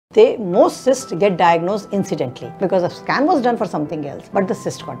Most cysts get diagnosed incidentally because a scan was done for something else, but the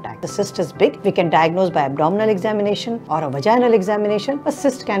cyst got diagnosed. The cyst is big. We can diagnose by abdominal examination or a vaginal examination. A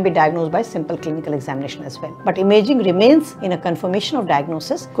cyst can be diagnosed by simple clinical examination as well. But imaging remains in a confirmation of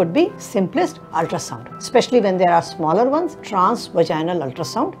diagnosis could be simplest ultrasound, especially when there are smaller ones, transvaginal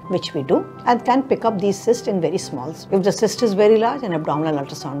ultrasound, which we do, and can pick up these cysts in very small. If the cyst is very large, an abdominal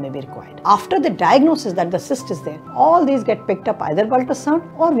ultrasound may be required. After the diagnosis that the cyst is there, all these get picked up either by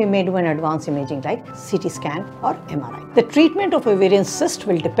ultrasound or we may do an advanced imaging like CT scan or MRI. The treatment of ovarian cyst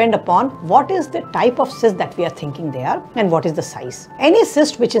will depend upon what is the type of cyst that we are thinking they are and what is the size. Any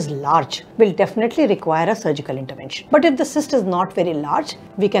cyst which is large will definitely require a surgical intervention. But if the cyst is not very large,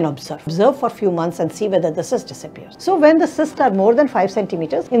 we can observe for a few months and see whether the cyst disappears. So when the cysts are more than 5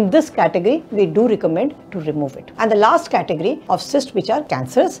 centimeters, in this category, we do recommend to remove it. And the last category of cysts which are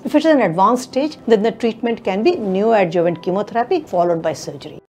cancerous, if it is an advanced stage, then the treatment can be neoadjuvant chemotherapy followed by surgery.